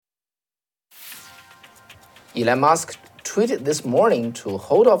Elon Musk tweeted this morning to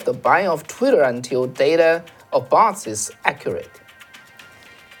hold off the buying of Twitter until data of bots is accurate.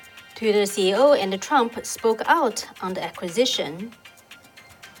 Twitter CEO and Trump spoke out on the acquisition.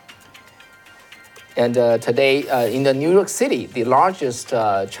 And today in the New York City, the largest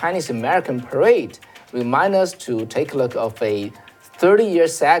Chinese-American parade reminds us to take a look of a 30-year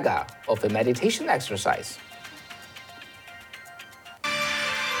saga of a meditation exercise.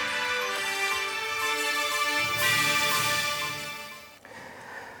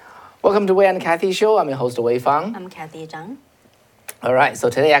 Welcome to Wei and Kathy Show. I'm your host, Wei Fang. I'm Kathy Zhang. All right, so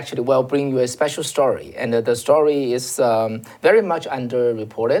today actually we'll bring you a special story. And the story is very much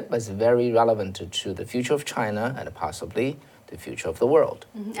underreported, but it's very relevant to the future of China and possibly the future of the world.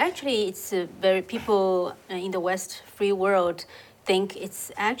 Actually, it's people in the West free world think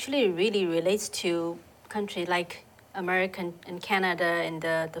it's actually really relates to country like America and Canada and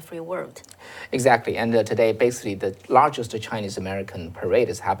the free world. Exactly, and today basically the largest Chinese American parade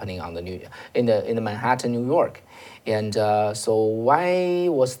is happening on in the Manhattan, New York, and so why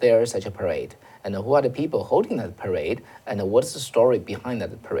was there such a parade, and who are the people holding that parade, and what's the story behind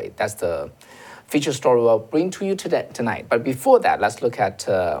that parade? That's the feature story we'll bring to you tonight. But before that, let's look at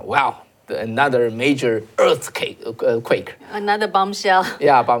another major quake. Another bombshell.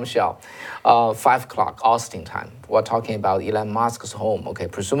 Yeah, bombshell. 5 o'clock Austin time. We're talking about Elon Musk's home. Okay,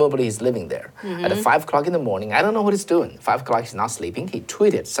 presumably he's living there. At 5 o'clock in the morning, I don't know what he's doing. 5 o'clock, he's not sleeping. He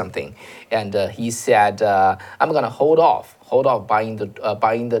tweeted something, and he said, "I'm gonna hold off buying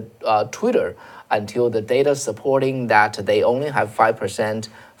the Twitter until the data supporting that they only have 5%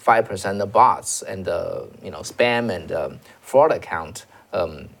 of bots and spam and fraud account."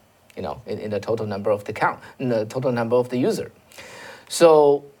 In the total number of the user.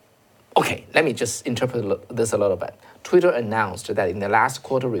 So, okay, let me just interpret this a little bit. Twitter announced that in the last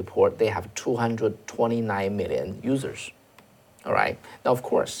quarter report, they have 229 million users. All right. Now, of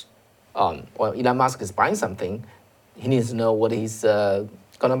course, when Elon Musk is buying something, he needs to know what he's going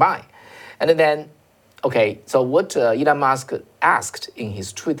to buy. And then, okay, so what Elon Musk asked in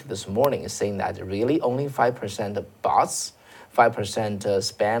his tweet this morning is saying that really only 5% of bots, 5%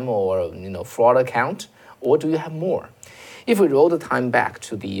 spam or fraud account, or do you have more? If we roll the time back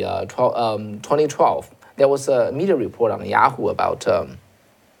to the 2012, there was a media report on Yahoo about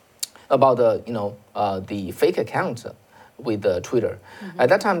the fake account with Twitter. At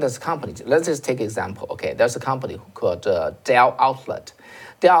that time, there's a company. Let's just take an example. Okay, there's a company called Dell Outlet.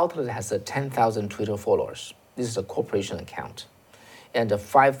 Dell Outlet has 10,000 Twitter followers. This is a corporation account, and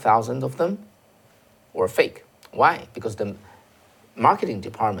 5,000 of them were fake. Why? Because the marketing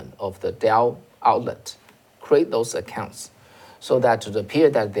department of the Dell Outlet create those accounts so that it appear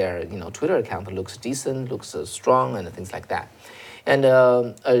that their Twitter account looks decent, looks strong, and things like that. And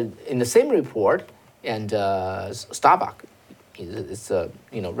in the same report, and Starbucks is a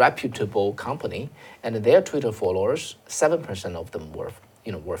reputable company, and their Twitter followers, 7% of them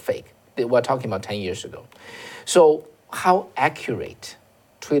were fake. They were talking about 10 years ago. So how accurate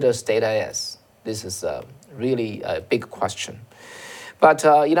Twitter's data is? This is really a big question. But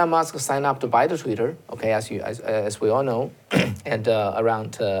Elon Musk signed up to buy the Twitter, okay, as we all know, and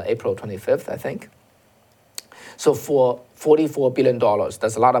around April 25th, I think. So for $44 billion,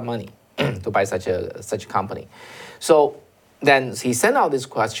 that's a lot of money to buy such a company. So then he sent out this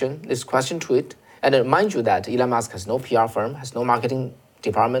question tweet, and mind you that Elon Musk has no PR firm, has no marketing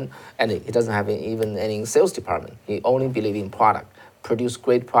department, and he doesn't have even any sales department. He only believes in product. Produce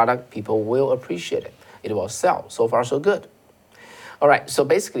great product, people will appreciate it. It will sell. So far, so good. All right, so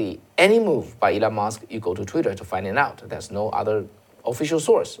basically, any move by Elon Musk, you go to Twitter to find it out. There's no other official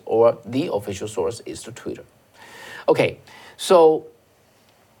source, or the official source is to Twitter. Okay, so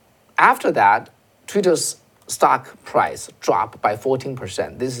after that, Twitter's stock price dropped by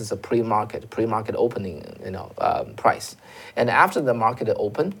 14%. This is a pre-market opening, price. And after the market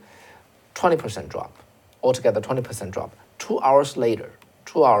opened, 20% drop, altogether 20% drop. 2 hours later,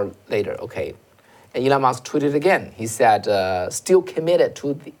 okay, and Elon Musk tweeted again. He said, still committed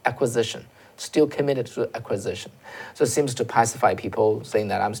to the acquisition. So it seems to pacify people, saying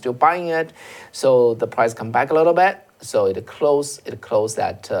that I'm still buying it. So the price come back a little bit. So it closed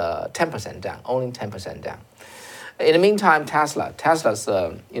at 10% down, only 10% down. In the meantime, Tesla's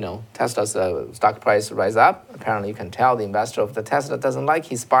stock price rise up. Apparently, you can tell the investor of the Tesla doesn't like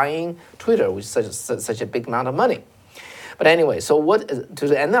he's buying Twitter with such a big amount of money. But anyway, so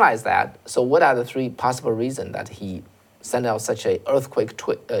to analyze that, so what are the three possible reasons that he sent out such an earthquake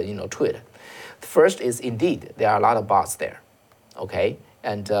tweet? First is indeed there are a lot of bots there, okay?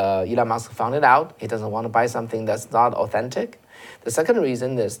 And Elon Musk found it out. He doesn't want to buy something that's not authentic. The second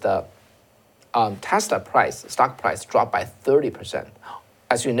reason is Tesla stock price dropped by 30%.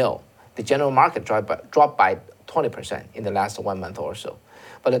 As you know, the general market dropped by 20% in the last 1 month or so.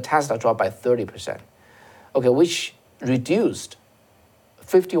 But the Tesla dropped by 30%, okay, which reduced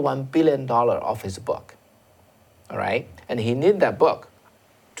 $51 billion of his book, all right? And he needed that book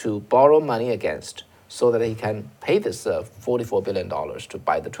to borrow money against so that he can pay this $44 billion to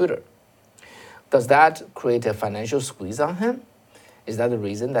buy the Twitter. Does that create a financial squeeze on him? Is that the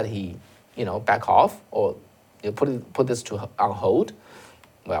reason that he, back off or put this on hold?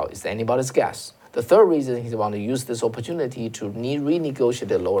 Well, it's anybody's guess. The third reason he want to use this opportunity to renegotiate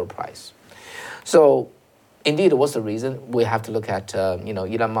a lower price. So, indeed, what's the reason? We have to look at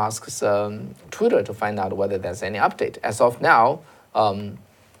Elon Musk's Twitter to find out whether there's any update. As of now, about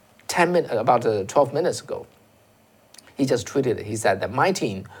 12 minutes ago, he just tweeted. He said that my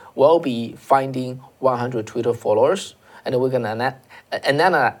team will be finding 100 Twitter followers, and we're gonna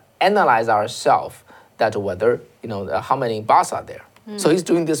analyze ourselves that whether how many bots are there. So he's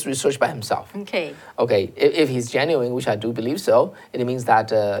doing this research by himself. Okay. Okay. If he's genuine, which I do believe so, it means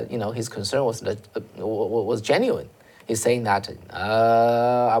that his concern was genuine. He's saying that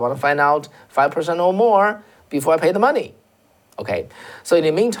I want to find out 5% or more before I pay the money. Okay. So in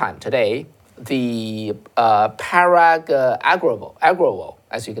the meantime, today the Parag Agrawal,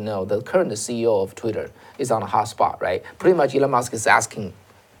 as you can know, the current CEO of Twitter, is on a hot spot, right? Pretty much Elon Musk is asking,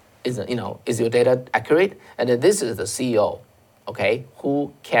 is your data accurate? And then this is the CEO, okay,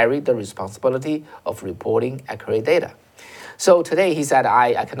 who carried the responsibility of reporting accurate data. So today he said,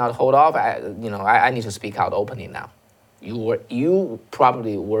 I cannot hold off. I need to speak out openly now. You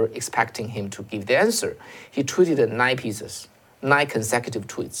probably were expecting him to give the answer. He tweeted 9 consecutive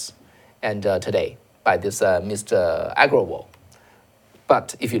tweets, and today by this Mr. Agrawal.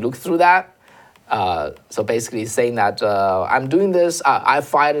 But if you look through that, so basically saying that I'm doing this, I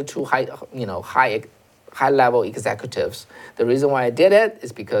fired 2 high-level executives. The reason why I did it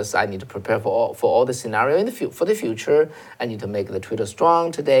is because I need to prepare for all the scenario for the future. I need to make the Twitter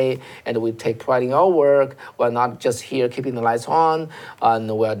strong today, and we take pride in our work. We're not just here keeping the lights on, and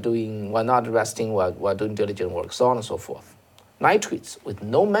we're not resting. We're doing diligent work, so on and so forth. 9 tweets with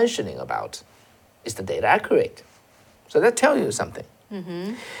no mentioning about is the data accurate. So that tells you something.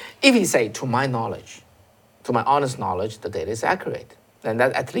 Mm-hmm. If he say, to my knowledge, to my honest knowledge, the data is accurate, then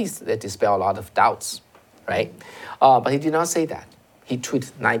that at least that dispel a lot of doubts, right? But he did not say that. He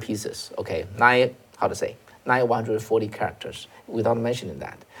tweeted 9 pieces, okay, 9 140 characters without mentioning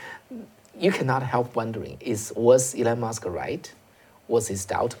that. You cannot help wondering, was Elon Musk right? Was his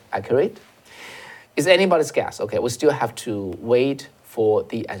doubt accurate? It's anybody's guess, okay? We still have to wait for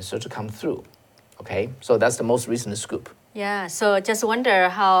the answer to come through, okay? So that's the most recent scoop. Yeah, so just wonder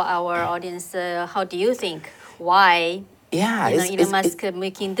how our audience, how do you think? Why Elon Musk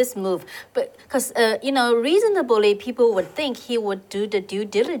making this move? But because, reasonably people would think he would do the due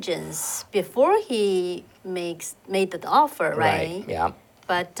diligence before he made the offer, right? Yeah.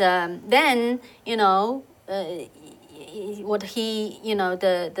 But then, what he,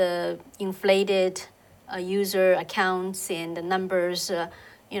 the inflated user accounts and the numbers,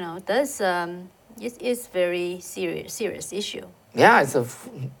 it's very serious issue. Yeah,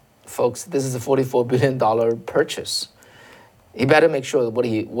 folks, this is a $44 billion purchase. He better make sure that what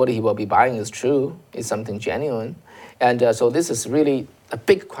he will be buying is true, is something genuine. And so this is really a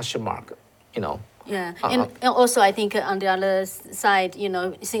big question mark, Yeah, and also I think on the other side,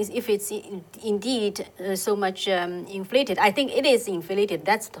 since if it's indeed so much inflated, I think it is inflated,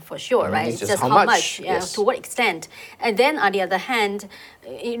 that's for sure, right? It's just how much, yes. To what extent. And then on the other hand,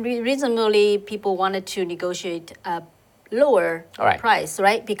 reasonably people wanted to negotiate a lower price,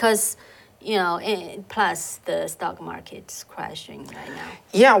 right? Because plus the stock market's crashing right now.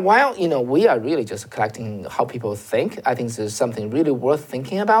 Yeah, while we are really just collecting how people think, I think this is something really worth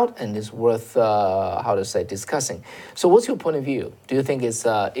thinking about and is worth discussing. So, what's your point of view? Do you think it's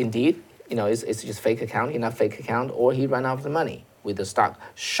indeed it's just fake account, enough fake account, or he ran out of the money with the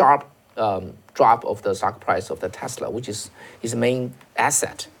sharp drop of the stock price of the Tesla, which is his main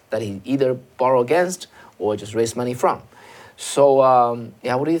asset that he either borrow against or just raise money from? So,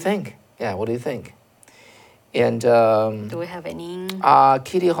 what do you think? Yeah, what do you think? And do we have any?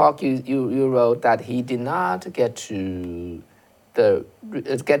 Kitty Hawk, you wrote that he did not get to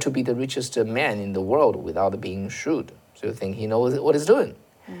be the richest man in the world without being shrewd. So you think he knows what he's doing?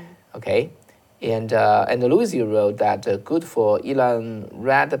 Okay, and Louis, you wrote that good for Elon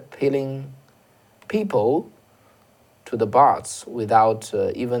red pilling people to the bots without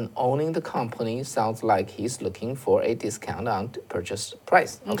even owning the company sounds like he's looking for a discount on purchase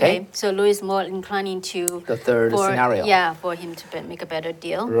price. Okay. So Louis is more inclining to the third scenario. Yeah, for him to make a better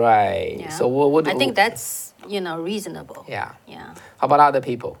deal. Right. Yeah. So what I think that's reasonable. Yeah. Yeah. How about other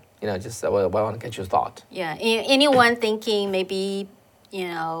people? Just I want to get your thought. Yeah. Anyone thinking maybe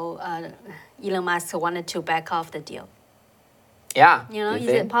Elon Musk wanted to back off the deal? Yeah. Is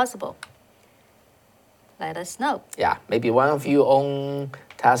it possible? Let us know. Yeah, maybe one of you own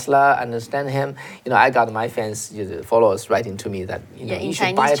Tesla, understand him. I got my fans, followers writing to me that you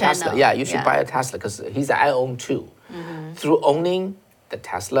should buy a Tesla. Yeah, you should buy a Tesla because I own too. Through owning the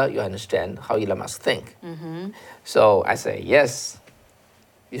Tesla, you understand how Elon Musk think. So I say yes,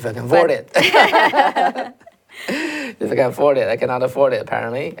 if I can afford it. If I can afford it, I cannot afford it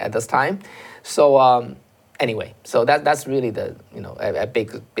apparently at this time. So anyway, so that's really the a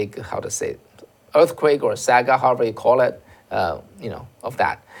big how to say it, earthquake or saga, however you call it, of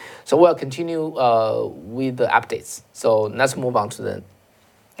that. So we'll continue with the updates. So let's move on to the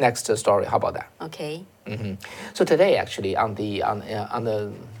next story. How about that? Okay. So today, actually, on the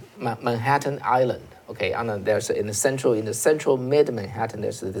Manhattan Island, okay, there's in the central mid Manhattan,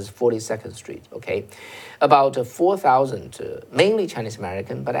 there's this 42nd Street, okay, about 4,000 mainly Chinese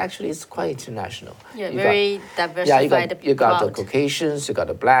American, but actually it's quite international. Yeah, very diversified. You got the Caucasians, you got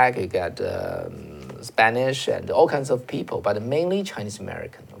the black, you got Spanish, and all kinds of people, but mainly Chinese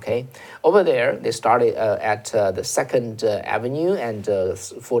American. Okay, over there they started at the 2nd Avenue and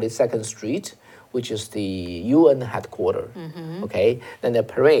 42nd Street, which is the UN headquarters. Okay, then the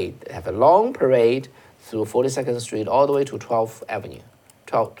parade, they have a long parade through 42nd Street all the way to 12th Avenue.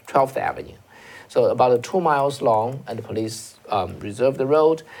 So about 2 miles long, and the police reserve the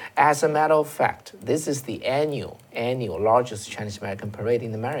road. As a matter of fact, this is the annual largest Chinese American parade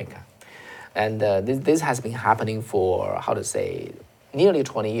in America. And this has been happening for, nearly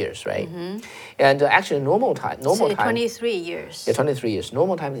 20 years, right? And actually, normal time. 23 years. Yeah, 23 years.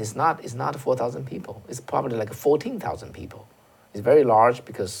 Normal time is not 4,000 people. It's probably like 14,000 people. It's very large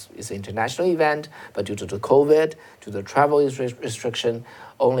because it's an international event, but due to the COVID, to the travel restriction,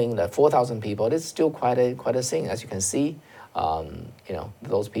 only 4,000 people. It's still quite a thing, as you can see.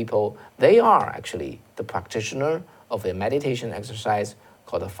 Those people, they are actually the practitioner of a meditation exercise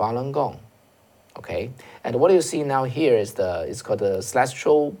called the Falun Gong. Okay, and what you see now here is it's called the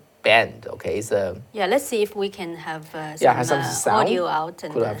celestial band. Okay, it's a let's see if we can have some sound. Audio out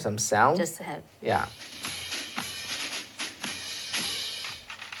and could have some sound. Just have yeah.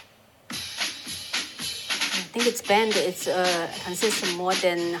 I think its band consists of more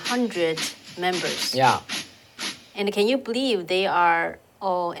than 100 members. Yeah. And can you believe they are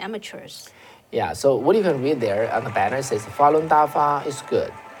all amateurs? Yeah. So what you can read there on the banner says Falun Dafa is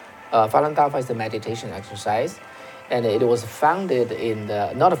good. Falun Dafa is the meditation exercise, and it was founded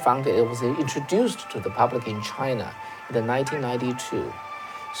it was introduced to the public in China in 1992.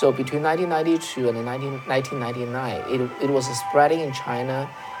 So between 1992 and 1999, it was spreading in China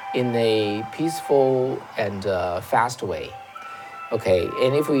in a peaceful and fast way. Okay,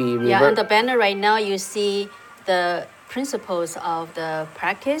 and if we on the banner right now, you see the principles of the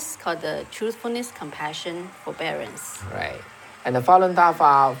practice called the truthfulness, compassion, forbearance. Right. And the Falun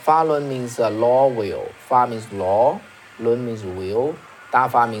Dafa, Falun means law will. Fa means law, Lun means will,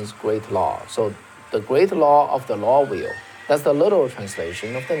 Dafa means great law. So the great law of the law will. That's the literal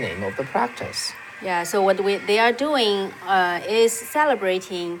translation of the name of the practice. Yeah, so what they are doing is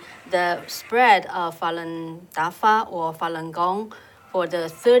celebrating the spread of Falun Dafa or Falun Gong for the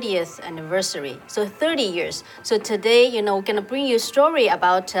 30th anniversary. So 30 years. So today, we're going to bring you a story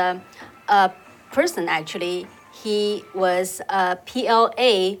about a person actually. He was a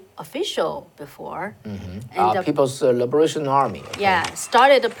PLA official before. And People's Liberation Army. Okay? Yeah,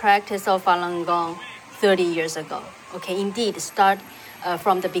 started the practice of Falun Gong 30 years ago. Okay, indeed, start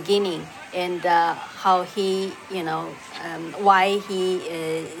from the beginning and how he, why he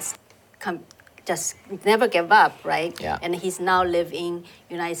is just never gave up, right? Yeah. And he's now live in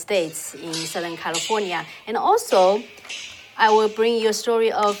United States, in Southern California. And also, I will bring you a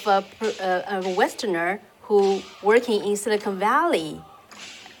story of a Westerner who working in Silicon Valley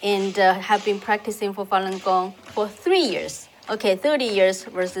and have been practicing for Falun Gong for 3 years. Okay, 30 years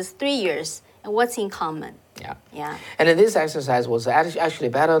versus 3 years. And what's in common? Yeah. And this exercise was actually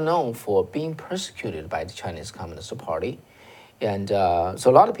better known for being persecuted by the Chinese Communist Party. And so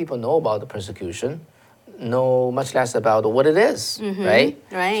a lot of people know about the persecution, know much less about what it is, right?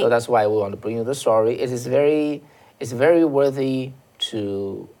 Right. So that's why we want to bring you the story. It's very worthy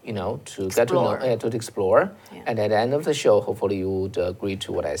to get to know, to explore. Yeah. And at the end of the show, hopefully you would agree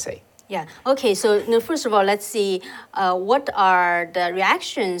to what I say. Yeah. Okay. So first of all, let's see what are the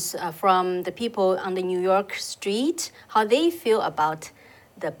reactions from the people on the New York street, how they feel about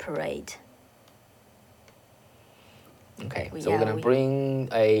the parade. Okay, so we're going to bring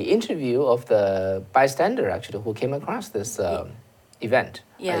a interview of the bystander actually who came across this event.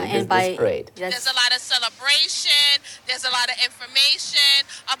 And this parade. There's a lot of celebration. There's a lot of information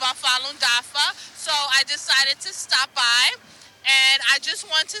about Falun Dafa. So I decided to stop by. And I just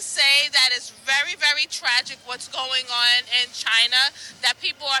want to say that it's very, very tragic what's going on in China, that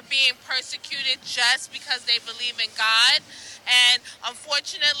people are being persecuted just because they believe in God. And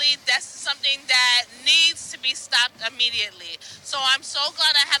unfortunately, that's something that needs to be stopped immediately. So I'm so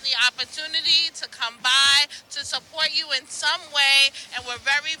glad I have the opportunity to come by, to support you in some way. And we're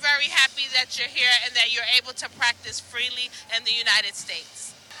very, very happy that you're here and that you're able to practice freely in the United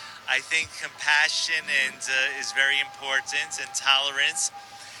States. I think compassion is very important, and tolerance.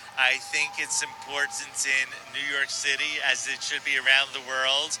 I think it's important in New York City, as it should be around the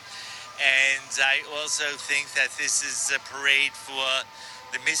world. And I also think that this is a parade for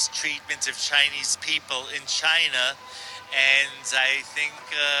the mistreatment of Chinese people in China. And I think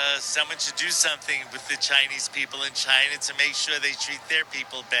someone should do something with the Chinese people in China to make sure they treat their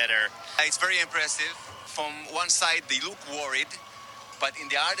people better. It's very impressive. From one side, they look worried. But in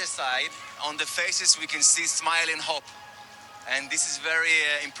the other side, on the faces, we can see smile and hope. And this is very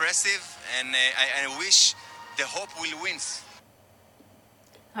impressive. And I wish the hope will win.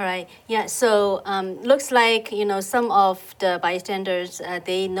 All right. Yeah. So looks like some of the bystanders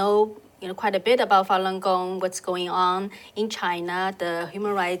they know quite a bit about Falun Gong, what's going on in China, the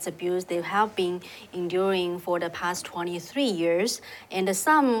human rights abuse they have been enduring for the past 23 years, and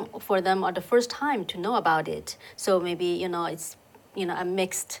some for them are the first time to know about it. So maybe it's a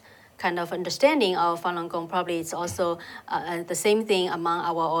mixed kind of understanding of Falun Gong. Probably it's also the same thing among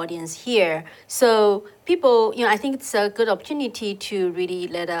our audience here. So people, I think it's a good opportunity to really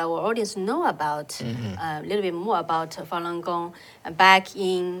let our audience know about a little bit more about Falun Gong back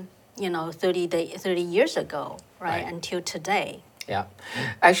in 30 years ago, right, until today. Yeah,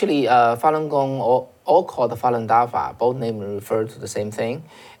 actually, Falun Gong, all called Falun Dafa, both names refer to the same thing,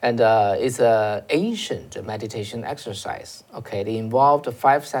 and it's an ancient meditation exercise. Okay, they involved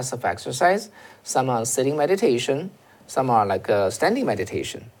 5 sets of exercise. Some are sitting meditation, some are like standing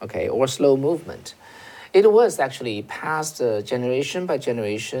meditation, okay, or slow movement. It was actually passed generation by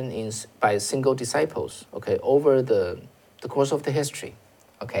generation by single disciples, okay, over the course of the history.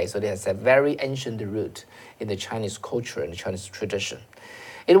 Okay, so there's a very ancient root in the Chinese culture and the Chinese tradition.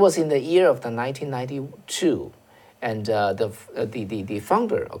 It was in the year of the 1992, and the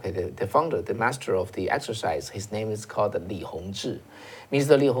founder, okay, the founder, the master of the exercise, his name is called Li Hongzhi.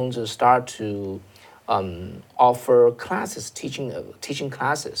 Mr. Li Hongzhi started to offer classes, teaching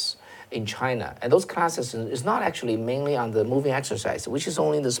classes in China, and those classes is not actually mainly on the moving exercise, which is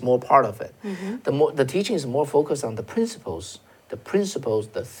only the small part of it. The teaching is more focused on the principles,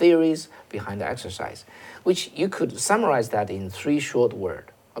 the theories behind the exercise, which you could summarize that in 3 short words,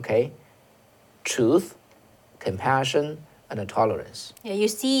 okay? Truth, compassion, and tolerance. Yeah, you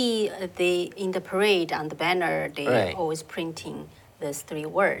see in the parade on the banner, they always printing these 3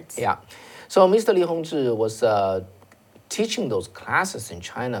 words. Yeah, so Mr. Li Hongzhi was teaching those classes in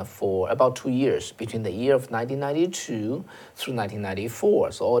China for about 2 years, between the year of 1992 through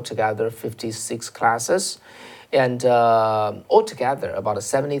 1994, so altogether 56 classes. And altogether, about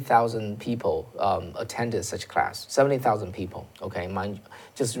 70,000 people attended such class. 70,000 people. Okay,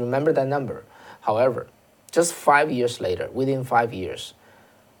 just remember that number. However, just 5 years later, within 5 years,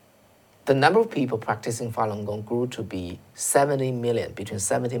 the number of people practicing Falun Gong grew to be 70 million, between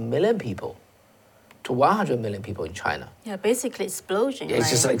 70 million people to 100 million people in China. Yeah, basically explosion. Yeah,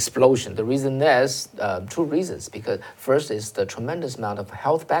 it's just an explosion. The reason is 2 reasons. Because first is the tremendous amount of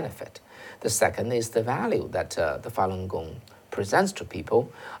health benefit. The second is the value that the Falun Gong presents to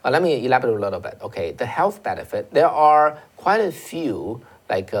people. Let me elaborate a little bit. Okay, the health benefit. There are quite a few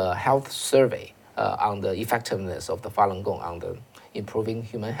health survey on the effectiveness of the Falun Gong on the improving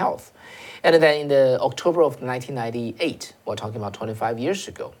human health. And then in the October of 1998, we're talking about 25 years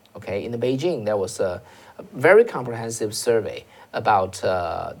ago. Okay, in Beijing there was a very comprehensive survey about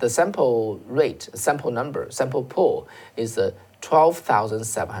the sample rate, sample pool is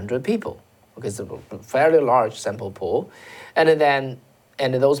 12,700 people. Okay, it's a fairly large sample pool, and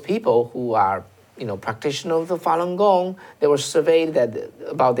those people who are practitioners of the Falun Gong, they were surveyed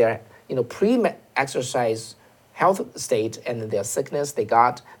about their pre-exercise health state and their sickness they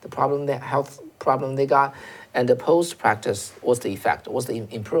got, the health problem they got, and the post-practice, what's the effect, what's the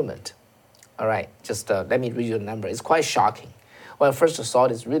improvement. All right, just let me read you the number. It's quite shocking. when I first saw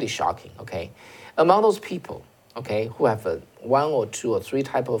it, it's really shocking, okay? Among those people, okay, who have one or two or three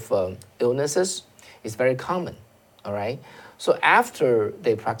type of illnesses, it's very common, all right? So after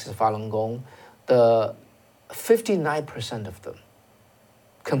they practice Falun Gong, the 59% of them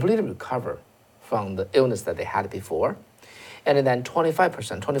completely recover from the illness that they had before. And then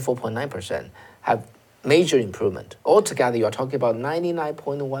 25%, 24.9% have major improvement. Altogether, you are talking about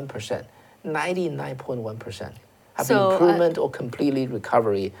 99.1%. 99.1% have improvement or completely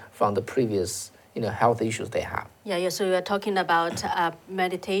recovery from the previous health issues they have. Yeah. So you are talking about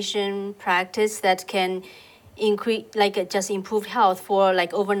meditation practice that can increase, just improve health for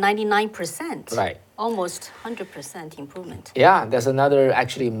over 99%. Right. Almost 100% improvement. Yeah, there's another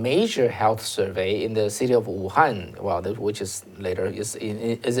actually major health survey in the city of Wuhan, which is later is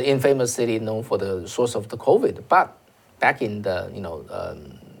an infamous city known for the source of the COVID. But back in the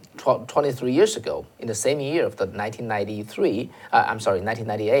 23 years ago, in the same year of the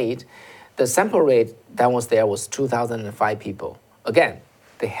 1998, the sample rate that was there was 2,005 people. Again,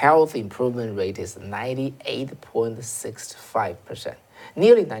 the health improvement rate is 98.65%,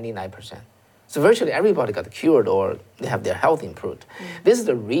 nearly 99%. So virtually everybody got cured or they have their health improved. This is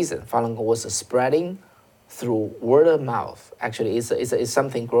the reason Falun Gong was spreading through word of mouth. Actually, it's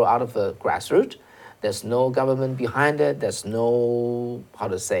something grow out of the grassroots. There's no government behind it. There's no,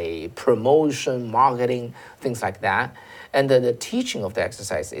 promotion, marketing, things like that. And the teaching of the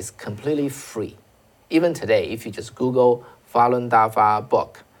exercise is completely free. Even today, if you just Google Falun Dafa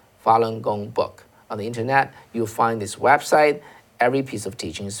book, Falun Gong book on the internet, you'll find this website. Every piece of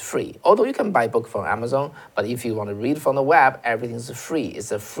teaching is free. Although you can buy a book from Amazon, but if you want to read from the web, everything is free.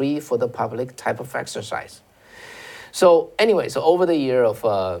 It's a free for the public type of exercise. So anyway, over the year of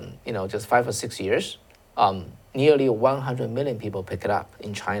just 5 or 6 years, nearly 100 million people pick it up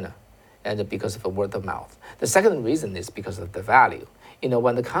in China, and because of the word of mouth. The second reason is because of the value.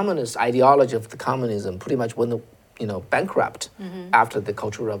 When the communist ideology of the communism pretty much went bankrupt after the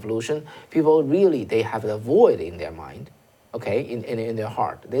Cultural Revolution, people really they have a void in their mind. Okay, in their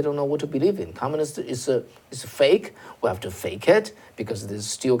heart, they don't know what to believe in. Communist is fake. We have to fake it because it is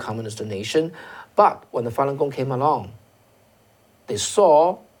still communist nation. But when the Falun Gong came along, they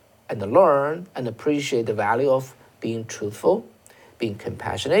saw and learned and appreciate the value of being truthful, being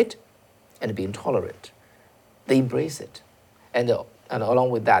compassionate, and being tolerant. They embrace it, and along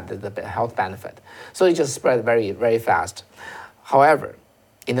with that, the health benefit. So it just spread very, very fast. However,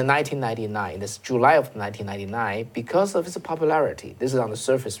 in the 1999, this July of 1999, because of its popularity, this is on the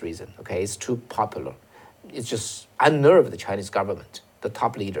surface reason, okay, it's too popular. It's just unnerved the Chinese government, the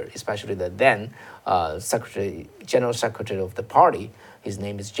top leader, especially the then General Secretary of the party. His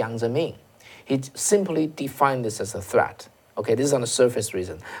name is Jiang Zemin. He simply defined this as a threat. Okay, this is on the surface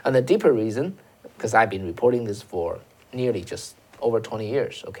reason. And the deeper reason, because I've been reporting this for nearly just over 20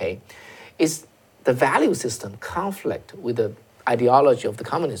 years, okay, is the value system conflict with the ideology of the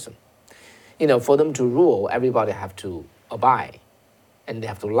communism. For them to rule, everybody have to abide, and they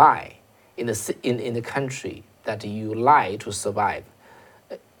have to lie. In the country that you lie to survive,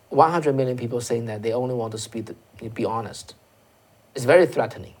 100 million people saying that they only want to be honest. It's very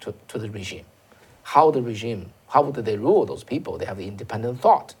threatening to the regime. How would they rule those people? They have the independent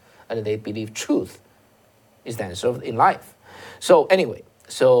thought, and they believe truth is the answer in life. So anyway,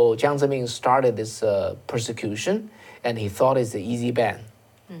 Jiang Zemin started this persecution, and he thought it's an easy ban,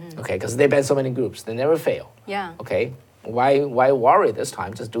 okay, because they ban so many groups, they never fail. Yeah. Okay, why worry this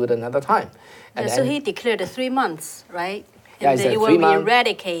time? Just do it another time. So he declared 3 months, right? Yeah, and he said it 3 will months.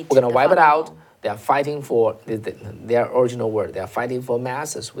 eradicate. We're gonna wipe it out. Gong. They are fighting for their original word. They are fighting for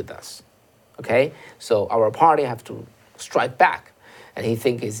masses with us. Okay, so our party have to strike back, and he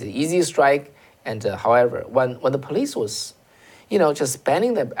think it's an easy strike. And however, when the police was just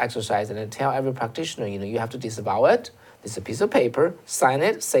banning the exercise and tell every practitioner, you have to disavow it. This is a piece of paper, sign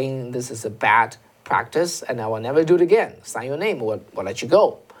it, saying this is a bad practice and I will never do it again. Sign your name, we'll let you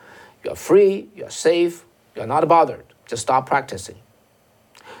go. You're free, you're safe, you're not bothered. Just stop practicing.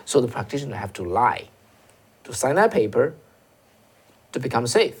 So the practitioner have to lie, to sign that paper, to become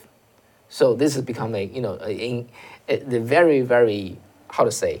safe. So this has become the very, very,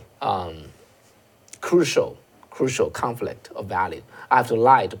 crucial conflict of value. I have to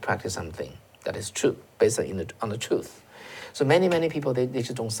lie to practice something that is true, based on the truth. So many people, they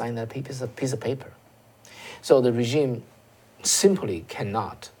just don't sign that piece of paper. So the regime simply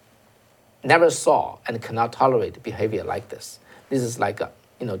never saw and cannot tolerate behavior like this. This is like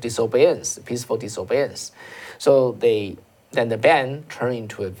disobedience, peaceful disobedience. So then the ban turned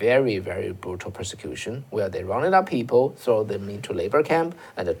into a very, very brutal persecution where they rounded up people, throw them into labor camp,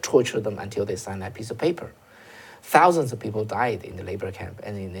 and torture them until they sign that piece of paper. thousands of people died in the labor camp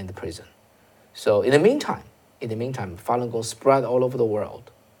and in the prison. So in the meantime, Falun Gong spread all over the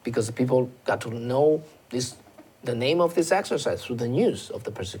world because people got to know the name of this exercise through the news of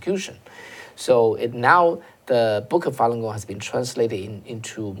the persecution. So now the book of Falun Gong has been translated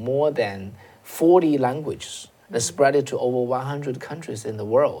into more than 40 languages and spread it to over 100 countries in the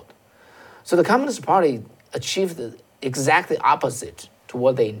world. So the Communist Party achieved the exactly opposite to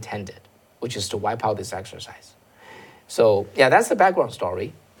what they intended, which is to wipe out this exercise. So yeah, that's the background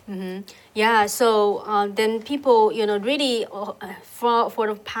story. Yeah, so then people, really for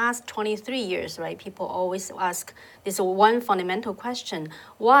the past 23 years, right, people always ask this one fundamental question: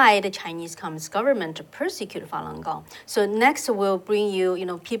 why the Chinese Communist government persecute Falun Gong? So next we'll bring you,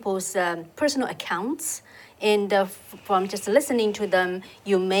 people's personal accounts. And from just listening to them,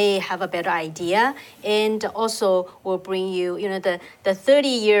 you may have a better idea. And also we'll bring you, the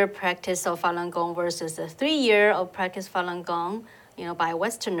 30-year practice of Falun Gong versus the 3-year of practice Falun Gong, by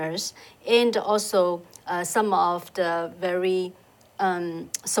Westerners, and also some of the very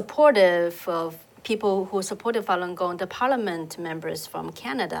supportive of people who supported Falun Gong, the parliament members from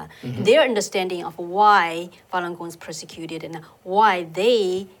Canada, their understanding of why Falun Gong is persecuted and why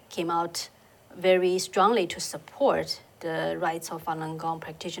they came out very strongly to support the rights of Falun Gong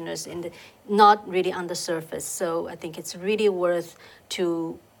practitioners, and not really on the surface. So I think it's really worth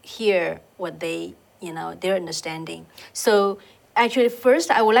to hear what they, their understanding. So actually,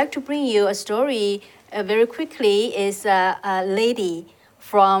 first, I would like to bring you a story very quickly. Is a lady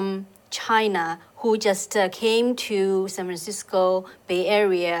from China who just came to San Francisco Bay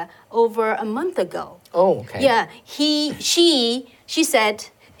Area over a month ago. Oh, okay. Yeah, she said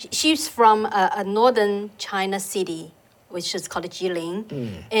she's from a northern China city, which is called Jilin,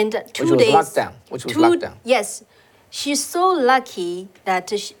 and which was locked down. Yes, she's so lucky that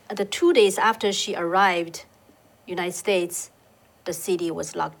the 2 days after she arrived, United States, the city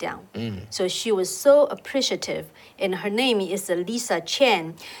was locked down. So she was so appreciative, and her name is Lisa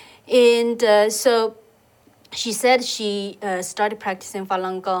Chen. And so she said she started practicing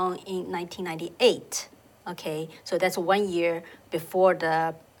Falun Gong in 1998. Okay, so that's 1 year before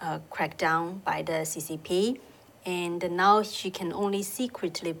the crackdown by the CCP. And now she can only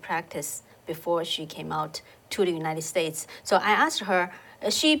secretly practice before she came out to the United States. So I asked her,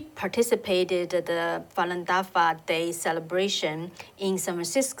 she participated in the Falun Dafa Day celebration in San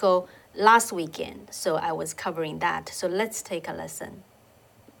Francisco last weekend. So I was covering that. So let's take a listen.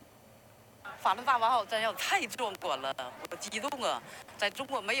 法轮大法好真要太壮观了，我激动啊！在中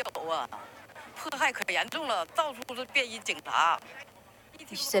国没有啊，迫害可严重了，到处是便衣警察。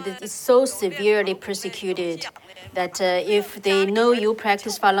 She said it is so severely persecuted that if they know you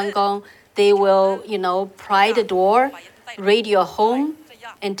practice Falun Gong, they will, pry the door, raid your home,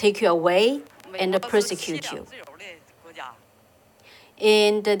 and take you away and persecute you.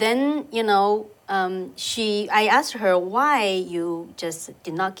 And then, I asked her why you just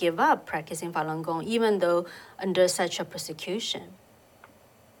did not give up practicing Falun Gong, even though under such a persecution.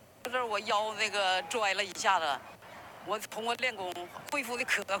 这我腰那个拽了一下子，我通过练功恢复的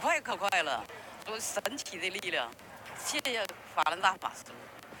可快了，都神奇的力量。谢谢法轮大法师，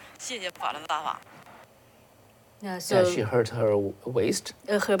谢谢法轮大法。 Yeah, so she hurt her waist.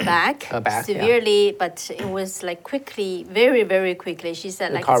 Her back, severely, but it was like quickly, very, very quickly. She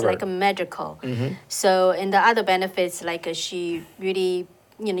said like it's like a magical. So, and the other benefits, like she really,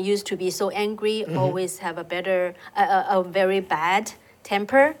 used to be so angry, always have a very bad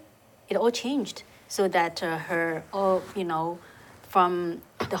temper. It all changed so that her, from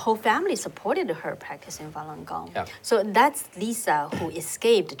the whole family supported her practicing Falun Gong. Yeah. So that's Lisa, who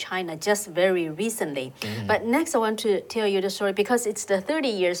escaped China just very recently. But next I want to tell you the story because it's the 30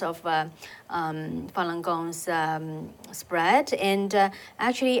 years of Falun Gong's spread. And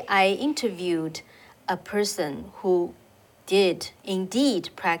actually I interviewed a person who did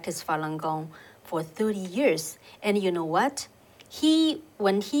indeed practice Falun Gong for 30 years. And you know what?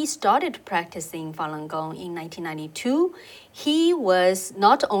 When he started practicing Falun Gong in 1992, he was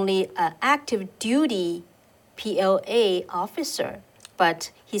not only an active duty PLA officer,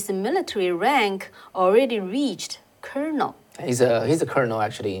 but his military rank already reached colonel. He's a colonel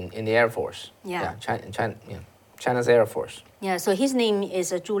actually in the Air Force. Yeah. China's Air Force. Yeah, so his name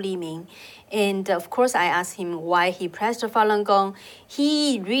is Zhu Liming. And of course, I asked him why he practiced Falun Gong.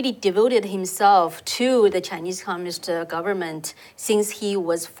 He really devoted himself to the Chinese Communist government since he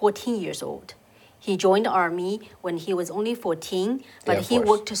was 14 years old. He joined the army when he was only 14, but he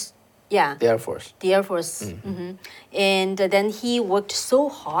worked the Air Force. The Air Force. And then he worked so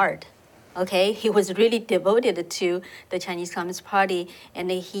hard. Okay, he was really devoted to the Chinese Communist Party,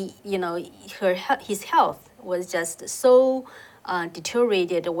 and his health was just so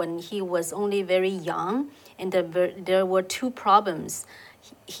deteriorated when he was only very young, and there were two problems.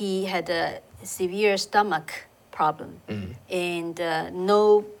 He had a severe stomach problem, and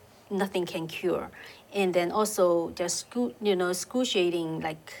nothing can cure. And then also just excruciating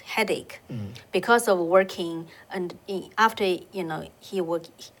like headache because of working. And after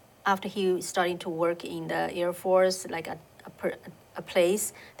after he starting to work in the Air Force, like a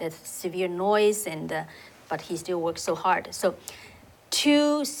place that's severe noise, and but he still works so hard. So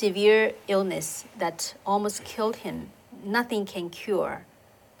two severe illness that almost killed him. Nothing can cure,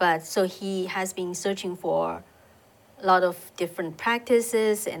 but so he has been searching for a lot of different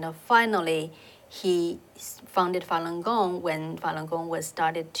practices, and finally he founded Falun Gong when Falun Gong was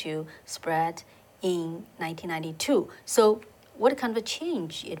started to spread in 1992. So what kind of a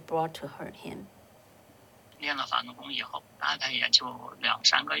change it brought to him? 练了法轮功以后，大概也就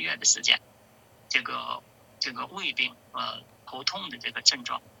2-3个月的时间，这个胃病头痛的这个症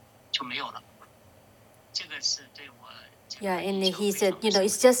状就没有了。这个是对我。Yeah, and he said,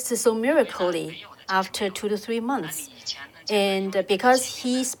 it's just so miraculously after 2 to 3 months. And because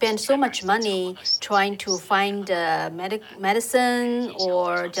he spent so much money trying to find medicine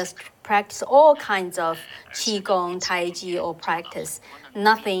or just practice all kinds of Qigong, Tai Chi or practice,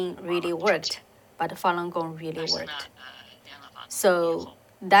 nothing really worked. But Falun Gong really worked. So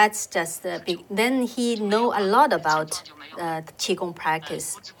that's just the big. Then he know a lot about the Qigong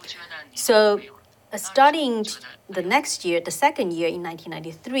practice. So starting the next year, the second year in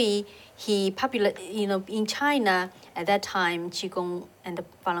 1993, he in China at that time, Qigong and the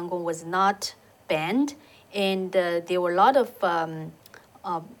Falun Gong was not banned, and there were a lot of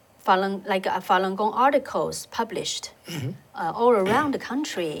Falun Gong articles published all around the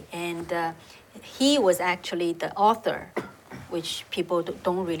country, and he was actually the author, which people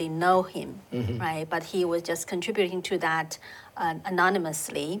don't really know him, right? But he was just contributing to that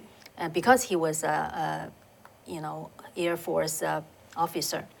anonymously because he was a Air Force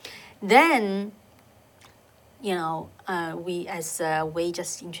officer. Then, we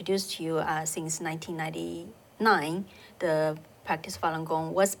just introduced you since 1999, the practice Falun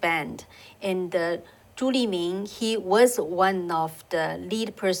Gong was banned, and Zhu Liming, he was one of the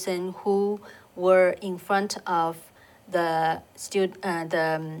lead person who were in front of the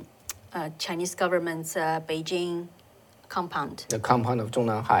Chinese government's Beijing compound. The compound of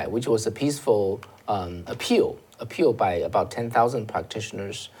Zhongnanhai, which was a peaceful appeal by about 10,000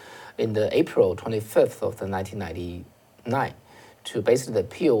 practitioners in the April 25th of the 1999. To basically, the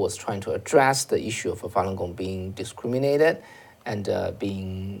appeal was trying to address the issue of Falun Gong being discriminated and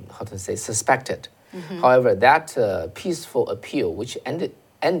being, suspected. However, that peaceful appeal, which ended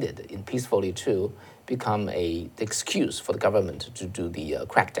in peacefully too, become the excuse for the government to do the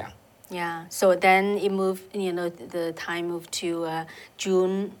crackdown. Yeah. So then it moved. The time moved to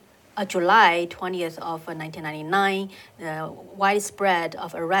July 20th of 1999. Widespread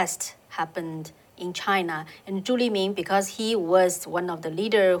of arrest happened in China, and Zhu Liming, because he was one of the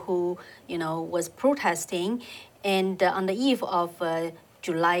leader who was protesting, and on the eve of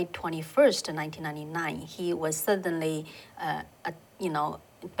July 21st, 1999, he was suddenly,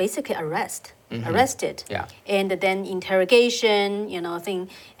 basically arrested. Yeah. And then interrogation,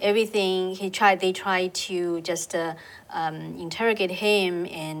 everything. They tried to just interrogate him,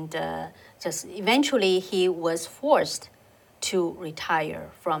 and just eventually he was forced to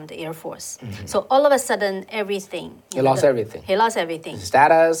retire from the Air Force. So all of a sudden, everything. He lost everything. He lost everything. His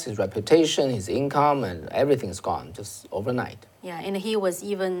status, his reputation, his income, and everything's gone just overnight. Yeah, and he was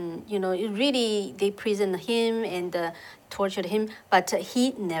even, really, they imprisoned him and tortured him, but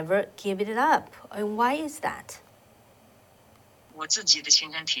he never gave it up. And why is that? 我自己的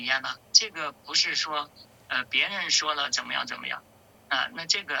亲身体验呢，这个不是说，别人说了怎么样，那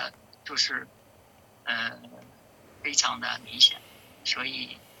这个就是，非常的明显，所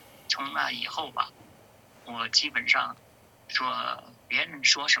以从那以后吧，我基本上说别人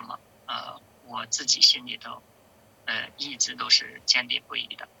说什么，我自己心里头，一直都是坚定不移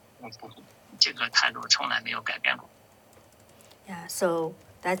的，我不这个态度从来没有改变过。Yeah, so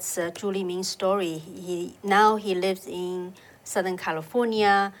that's Zhu Liming's story. Now he lives in Southern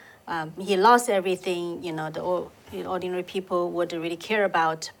California. He lost everything, the ordinary people would really care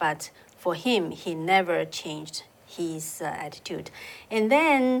about, but for him, he never changed his attitude. And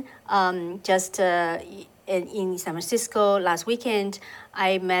then just in San Francisco last weekend,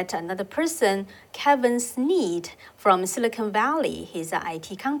 I met another person, Kevin Sneed from Silicon Valley. He's an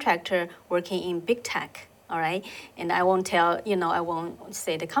IT contractor working in big tech. All right, and I won't I won't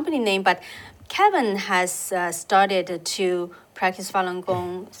say the company name, but Kevin has started to practice Falun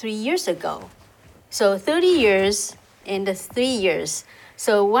Gong 3 years ago. So 30 years and 3 years.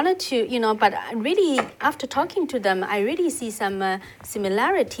 So wanted to, but I really, after talking to them, I really see some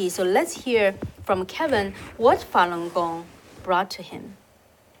similarities. So let's hear from Kevin what Falun Gong brought to him.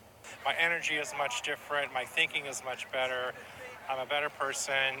 My energy is much different. My thinking is much better. I'm a better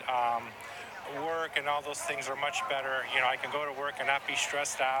person. Work and all those things are much better. I can go to work and not be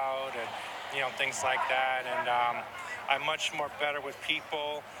stressed out and, things like that. And I'm much more better with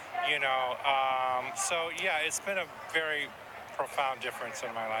people, So, yeah, it's been a very profound difference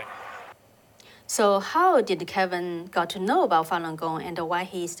in my life. So how did Kevin got to know about Falun Gong and why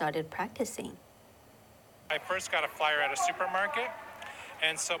he started practicing? I first got a flyer at a supermarket.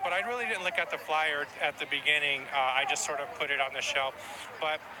 And so, but I really didn't look at the flyer at the beginning. I just sort of put it on the shelf.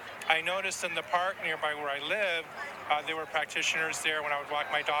 But I noticed in the park nearby where I live, there were practitioners there when I would walk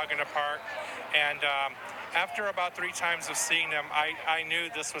my dog in the park. And after about 3 times of seeing them, I knew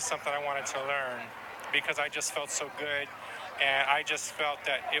this was something I wanted to learn because I just felt so good. And I just felt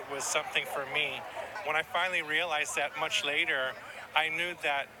that it was something for me. When I finally realized that much later, I knew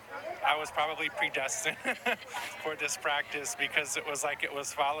that I was probably predestined for this practice because it was like it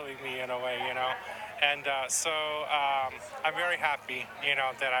was following me in a way, And so I'm very happy,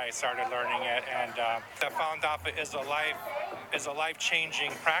 that I started learning it. And that Falun Dafa is a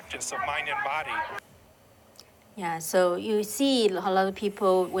life-changing practice of mind and body. Yeah, so you see a lot of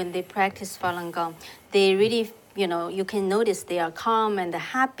people when they practice Falun Gong, they really, you can notice they are calm and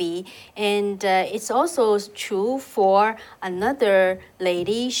happy. And it's also true for another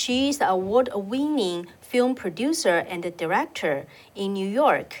lady. She's an award-winning film producer and director in New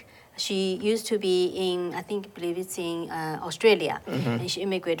York. She used to be in, I believe it's in Australia. And she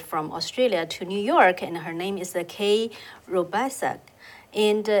immigrated from Australia to New York, and her name is Kay Robasak.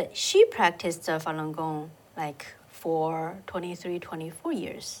 And she practiced Falun Gong for 23, 24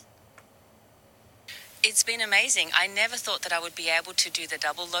 years. It's been amazing. I never thought that I would be able to do the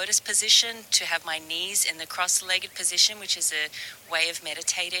double lotus position, to have my knees in the cross-legged position, which is a way of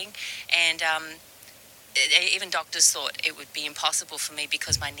meditating. And even doctors thought it would be impossible for me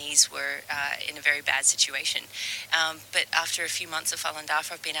because my knees were in a very bad situation. But after a few months of Falun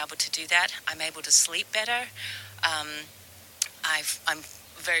Dafa, I've been able to do that. I'm able to sleep better. I'm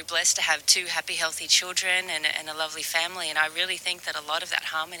very blessed to have 2 happy, healthy children and a lovely family. And I really think that a lot of that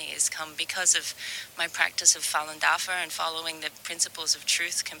harmony has come because of my practice of Falun Dafa and following the principles of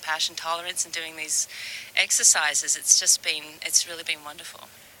truth, compassion, tolerance, and doing these exercises. It's really been wonderful.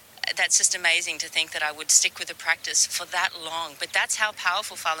 That's just amazing to think that I would stick with a practice for that long. But that's how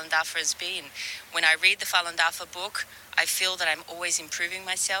powerful Falun Dafa has been. When I read the Falun Dafa book, I feel that I'm always improving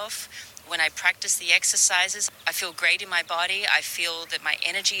myself. When I practice the exercises, I feel great in my body. I feel that my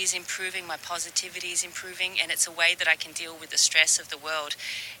energy is improving, my positivity is improving, and it's a way that I can deal with the stress of the world.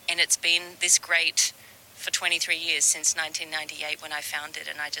 And it's been this great for 23 years, since 1998 when I found it,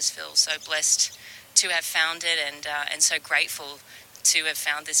 and I just feel so blessed to have found it and so grateful to have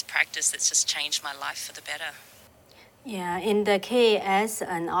found this practice that's just changed my life for the better. Yeah, and Kay, as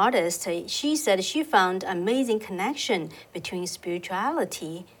an artist, she said she found amazing connection between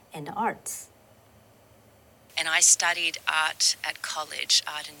spirituality and arts. And I studied art at college,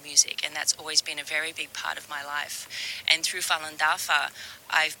 art and music, and that's always been a very big part of my life. And through Falun Dafa,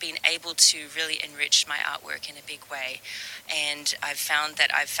 I've been able to really enrich my artwork in a big way. And I've found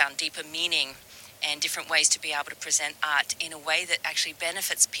deeper meaning and different ways to be able to present art in a way that actually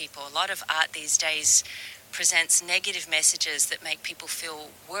benefits people. A lot of art these days presents negative messages that make people feel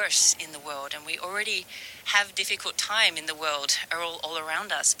worse in the world, and we already have difficult time in the world all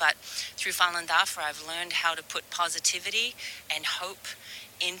around us. But through Falun Dafa, I've learned how to put positivity and hope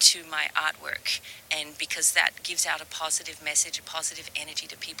into my artwork, and because that gives out a positive message, a positive energy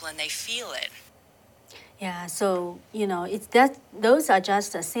to people, and they feel it. Yeah, so those are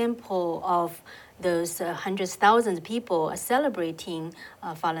just a sample of those hundreds, thousands of people celebrating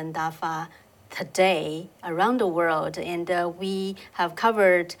Falun Dafa today around the world. And we have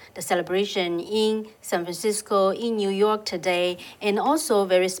covered the celebration in San Francisco, in New York today, and also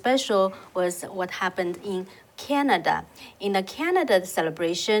very special was what happened in Canada. In the Canada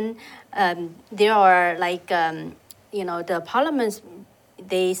celebration, there are the parliaments.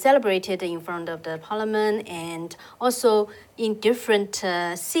 They celebrated in front of the parliament, and also in different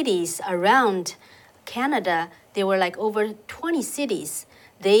cities around Canada. There were over 20 cities.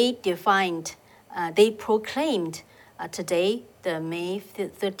 They proclaimed today, the May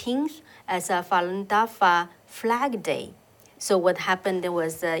 13th, as a Falun Dafa Flag Day. So what happened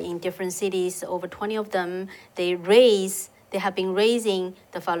was in different cities, over 20 of them, they have been raising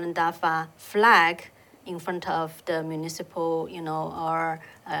the Falun Dafa flag in front of the municipal, or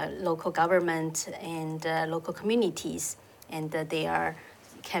local government and local communities, and they are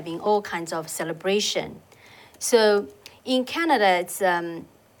having all kinds of celebration. So in Canada, it's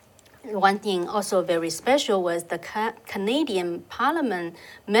one thing also very special was the Canadian Parliament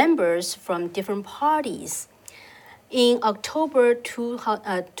members from different parties. In October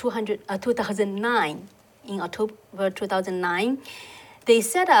 2009, they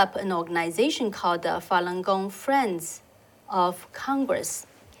set up an organization called the Falun Gong Friends of Congress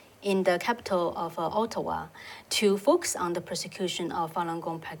in the capital of Ottawa to focus on the persecution of Falun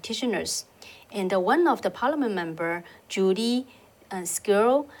Gong practitioners. And one of the parliament member, Judy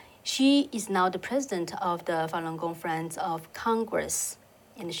Skirl, she is now the president of the Falun Gong Friends of Congress.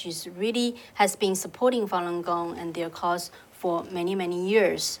 And she's really has been supporting Falun Gong and their cause for many, many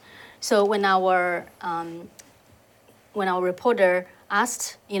years. So when our reporter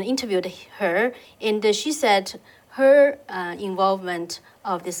interviewed her, and she said her involvement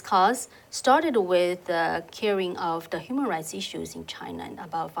of this cause started with caring of the human rights issues in China and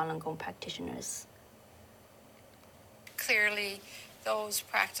about Falun Gong practitioners. Clearly, those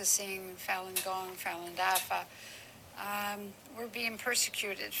practicing Falun Gong, Falun Dafa, were being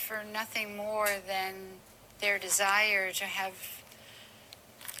persecuted for nothing more than their desire to have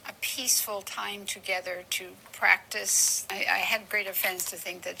a peaceful time together to practice. I had great offense to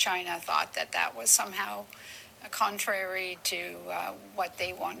think that China thought that was somehow contrary to what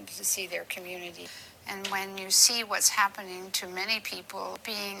they wanted to see their community. And when you see what's happening to many people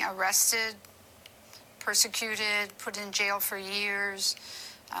being arrested, persecuted, put in jail for years,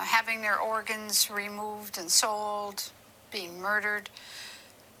 having their organs removed and sold, being murdered,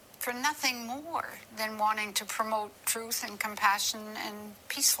 for nothing more than wanting to promote truth and compassion and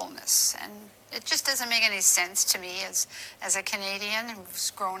peacefulness. And it just doesn't make any sense to me as a Canadian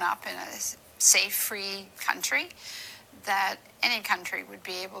who's grown up in a safe, free country, that any country would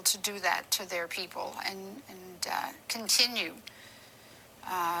be able to do that to their people and continue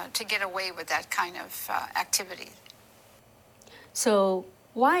to get away with that kind of activity. So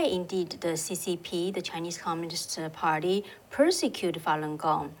why indeed the CCP, the Chinese Communist Party, persecute Falun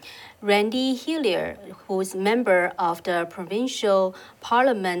Gong? Randy Hillier, who is member of the provincial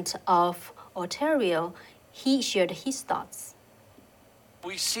parliament of Ontario, he shared his thoughts.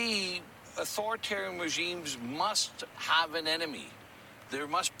 We see authoritarian regimes must have an enemy. There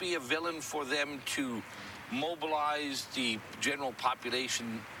must be a villain for them to mobilize the general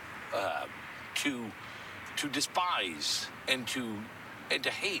population to despise and to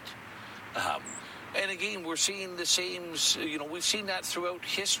hate. And again, we're seeing the same, we've seen that throughout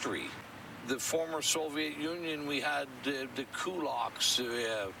history. The former Soviet Union, we had the kulaks,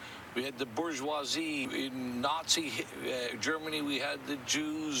 we had the bourgeoisie. In Nazi Germany, we had the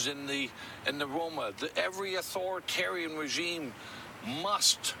Jews and the Roma. Every authoritarian regime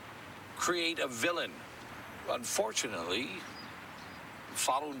must create a villain. Unfortunately,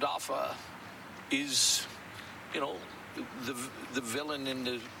 Falun Dafa is, the villain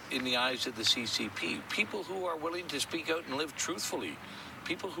in the eyes of the CCP. People who are willing to speak out and live truthfully,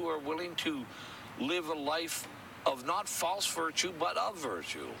 people who are willing to live a life of not false virtue but of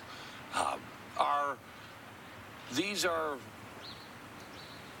virtue, these are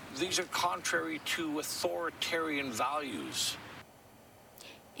contrary to authoritarian values.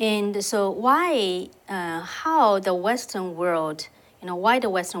 And so why, how the Western world, why the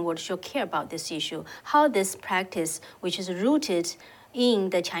Western world should care about this issue, how this practice, which is rooted in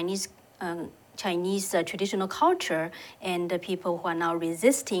the Chinese traditional culture, and the people who are now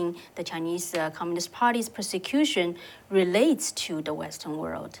resisting the Chinese Communist Party's persecution relates to the Western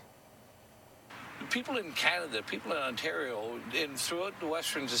world. People in Canada, people in Ontario, and throughout the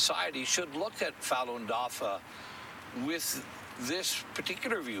Western society should look at Falun Dafa with this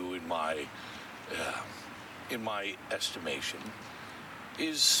particular view, in my estimation,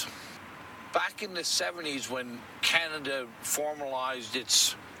 is back in the 70s when Canada formalized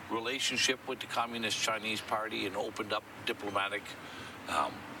its relationship with the Communist Chinese Party and opened up diplomatic.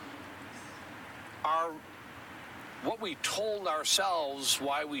 What we told ourselves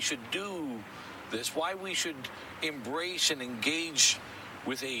why we should do this, why we should embrace and engage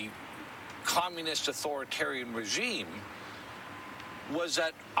with a communist authoritarian regime, was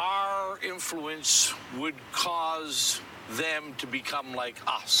that our influence would cause them to become like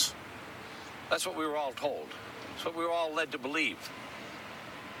us. That's what we were all told. That's what we were all led to believe.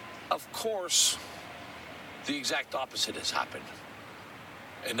 Of course, the exact opposite has happened.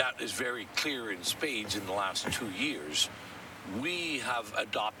 And that is very clear in spades in the last 2 years. We have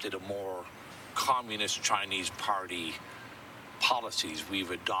adopted a more communist Chinese party policies.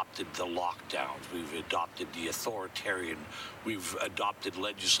 We've adopted the lockdowns. We've adopted the authoritarian. We've adopted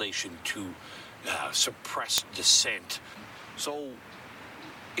legislation to suppress dissent. So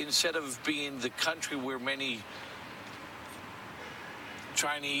instead of being the country where many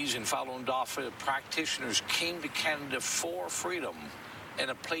Chinese and Falun Dafa practitioners came to Canada for freedom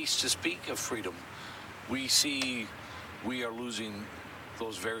and a place to speak of freedom, we see we are losing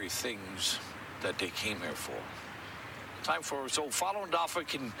those very things that they came here for. So Falun Dafa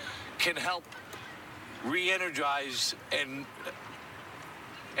can help re-energize and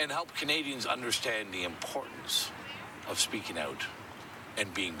help Canadians understand the importance of speaking out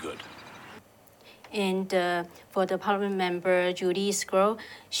and being good. And for the parliament member, Judy Scroll,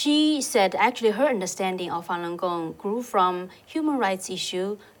 she said actually her understanding of Falun Gong grew from human rights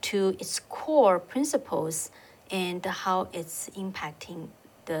issue to its core principles and how it's impacting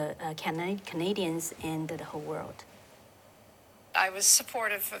the Canadians and the whole world. I was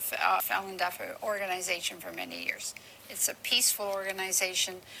supportive of Falun Dafa organization for many years. It's a peaceful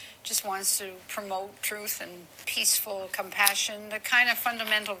organization, just wants to promote truth and peaceful compassion, the kind of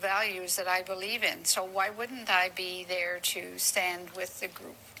fundamental values that I believe in. So why wouldn't I be there to stand with the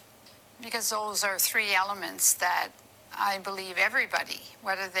group? Because those are three elements that I believe everybody,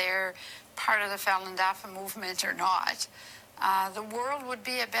 whether they're part of the Falun Dafa movement or not, the world would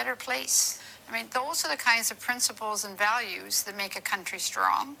be a better place. I mean, those are the kinds of principles and values that make a country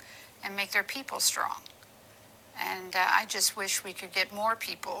strong and make their people strong. And I just wish we could get more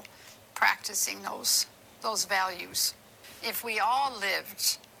people practicing those values. If we all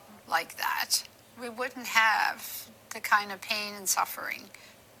lived like that, we wouldn't have the kind of pain and suffering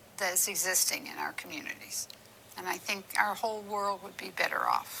that is existing in our communities. And I think our whole world would be better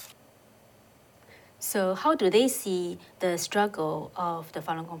off. So how do they see the struggle of the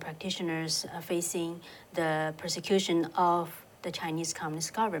Falun Gong practitioners facing the persecution of the Chinese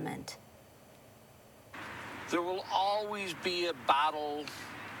Communist government? There will always be a battle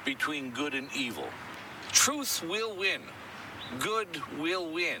between good and evil. Truth will win. Good will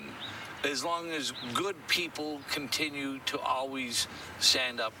win, as long as good people continue to always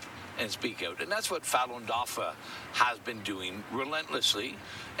stand up and speak out. And that's what Falun Dafa has been doing relentlessly.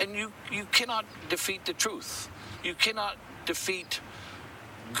 And you cannot defeat the truth. You cannot defeat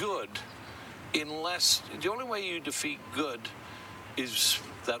good unless, the only way you defeat good is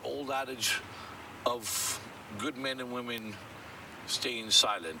that old adage of good men and women staying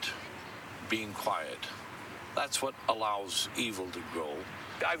silent, being quiet. That's what allows evil to grow.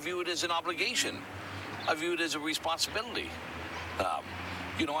 I view it as an obligation. I view it as a responsibility.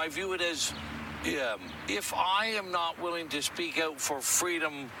 I view it as if I am not willing to speak out for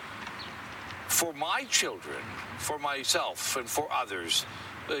freedom for my children, for myself, and for others,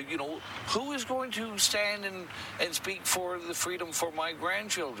 who is going to stand and speak for the freedom for my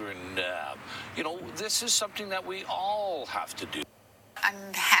grandchildren? This is something that we all have to do.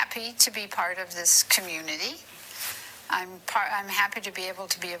 I'm happy to be part of this community. I'm happy to be able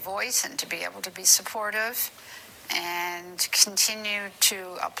to be a voice and to be able to be supportive and continue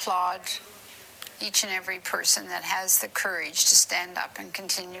to applaud each and every person that has the courage to stand up and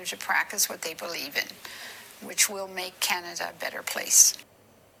continue to practice what they believe in, which will make Canada a better place.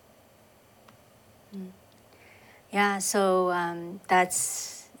 Yeah, so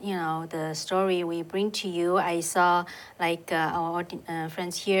that's, the story we bring to you. I saw our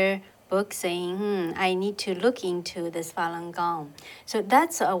friends here book saying, I need to look into this Falun Gong. So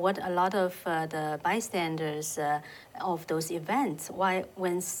that's what a lot of the bystanders of those events,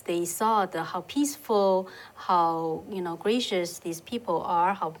 once they saw how peaceful, how gracious these people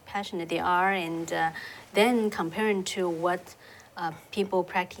are, how passionate they are, and then comparing to what people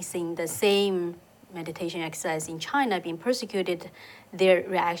practicing the same meditation exercise in China being persecuted, their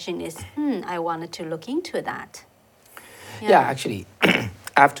reaction is, I wanted to look into that. Yeah, actually.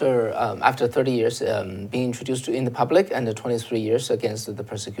 After 30 years being introduced in the public and 23 years against the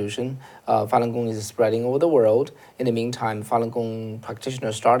persecution, Falun Gong is spreading over the world. In the meantime, Falun Gong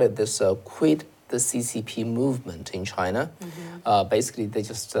practitioners started this Quit the CCP movement in China. Mm-hmm. Basically, they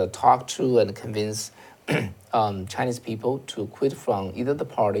just talk to and convince Chinese people to quit from either the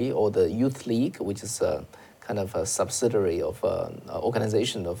party or the Youth League, which is kind of a subsidiary of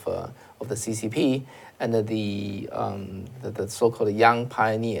organization of the CCP, and the so-called Young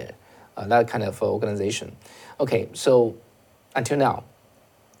Pioneer, that kind of organization. Okay, so until now,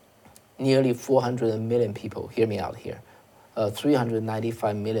 nearly 400 million people, hear me out here,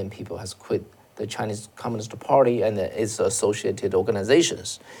 395 million people has quit the Chinese Communist Party and its associated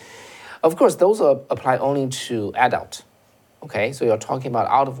organizations. Of course, those apply only to adults. Okay, so you're talking about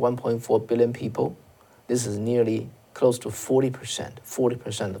out of 1.4 billion people, this is nearly close to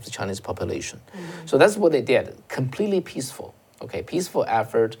 40% of the Chinese population. So that's what they did, completely peaceful, okay, peaceful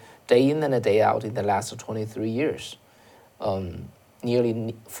effort, day in and a day out in the last 23 years.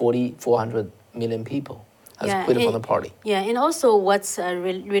 Nearly 400 million people has quit from the party. Yeah, and also what's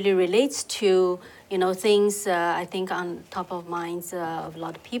really relates to, things I think on top of minds of a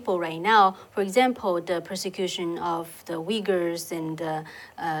lot of people right now. For example, the persecution of the Uyghurs and the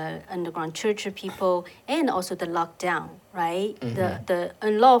underground church people, and also the lockdown, right? The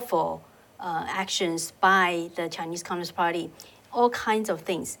unlawful actions by the Chinese Communist Party, all kinds of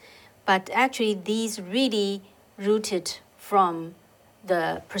things. But actually, these really rooted from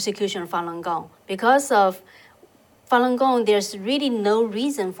the persecution of Falun Gong. Because of Falun Gong, there's really no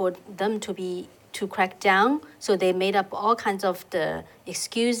reason for them to crack down. So they made up all kinds of the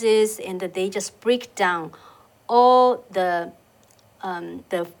excuses, and they just break down all the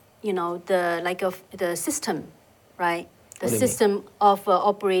system, right? The system of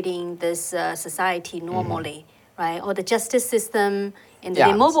operating this society normally, right? Or the justice system, and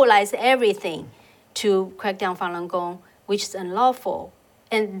they mobilize everything to crack down Falun Gong, which is unlawful.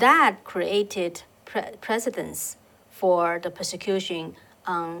 And that created precedents for the persecution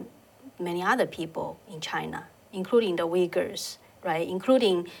on many other people in China, including the Uyghurs, right?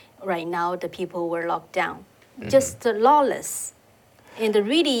 Including right now the people who were locked down. Just lawless. And it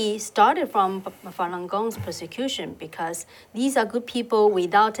really started from Falun Gong's persecution, because these are good people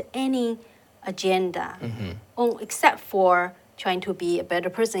without any agenda, except for trying to be a better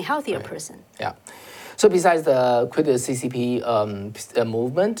person, healthier person. Yeah. So besides the quit the CCP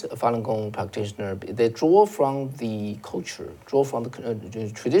movement, Falun Gong practitioner, they draw from the culture, draw from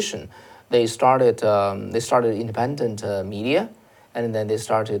the tradition. They started independent media, and then they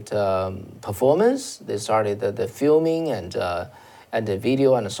started performance. They started the filming and the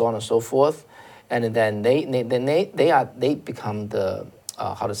video and so on and so forth. And then they become the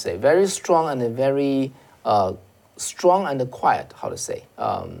very strong and very strong and quiet,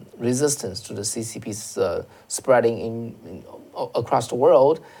 resistance to the CCP's spreading across the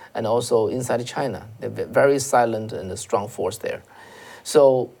world and also inside China. They're very silent and a strong force there.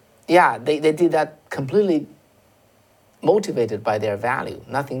 So yeah, they did that completely motivated by their value,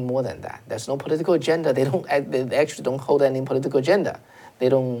 nothing more than that. There's no political agenda. They actually don't hold any political agenda. They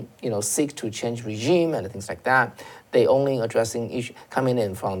don't seek to change regime and things like that. They only addressing issues coming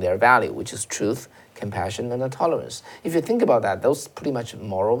in from their value, which is truth, compassion, and tolerance. If you think about that, those pretty much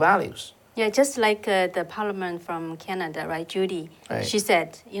moral values. Yeah, just like the parliament from Canada, right, Judy? Right. She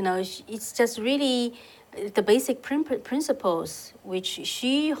said, it's just really the basic principles which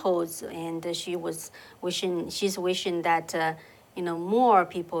she holds, and she's wishing that more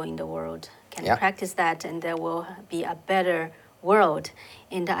people in the world can practice that, and there will be a better world.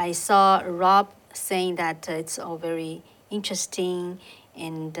 And I saw Rob saying that it's all very interesting,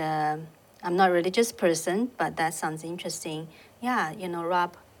 and I'm not a religious person, but that sounds interesting. Yeah,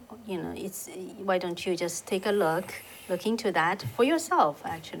 Rob, it's why don't you just take a look into that for yourself?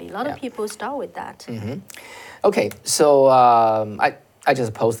 Actually, a lot of people start with that. Okay, so I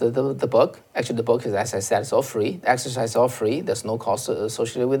just posted the book. Actually, the book is, as I said, it's all free. The exercise is all free. There's no cost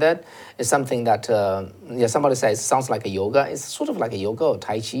associated with it. It's something that somebody says it sounds like a yoga. It's sort of like a yoga or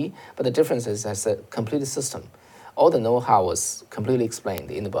Tai Chi, but the difference is it's a complete system. All the know-how was completely explained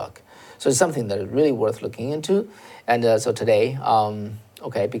in the book. So it's something that is really worth looking into. And so today,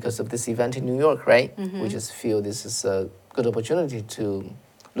 because of this event in New York, right, we just feel this is a good opportunity to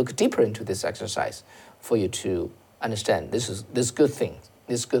look deeper into this exercise for you to understand this good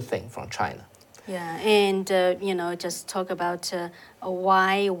thing from China. Yeah, and just talk about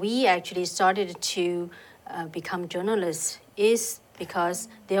why we actually started to become journalists is because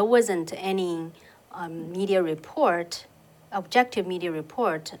there wasn't any objective media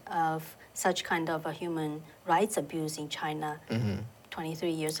report of such kind of a human rights abuse in China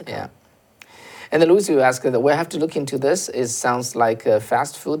 23 years ago. Yeah. And then Lucy, you asked, we have to look into this. It sounds like a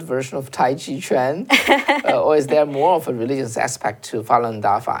fast food version of Tai Chi Chuan, or is there more of a religious aspect to Falun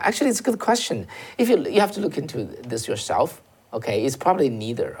Dafa? Actually, it's a good question. If you have to look into this yourself, okay, it's probably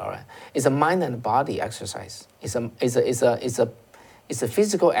neither. All right, it's a mind and body exercise. It's a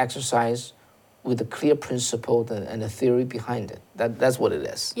physical exercise with a clear principle and a theory behind it. That's what it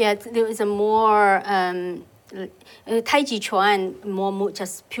is. Yeah, there is a more Tai Chi Chuan, more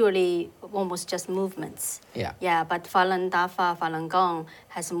just purely almost just movements. Yeah. Yeah, but Falun Dafa, Falun Gong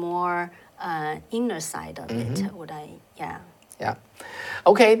has more inner side of it. Yeah.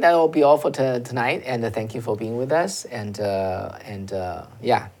 Okay, that will be all for tonight, and thank you for being with us, with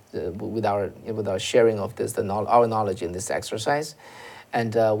our sharing of this, our knowledge in this exercise.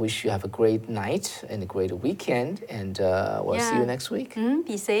 And wish you have a great night and a great weekend. And we'll see you next week.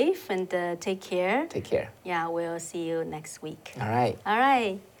 Be safe and take care. Take care. Yeah, we'll see you next week. All right. All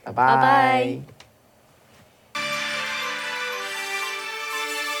right. Bye-bye. Bye-bye.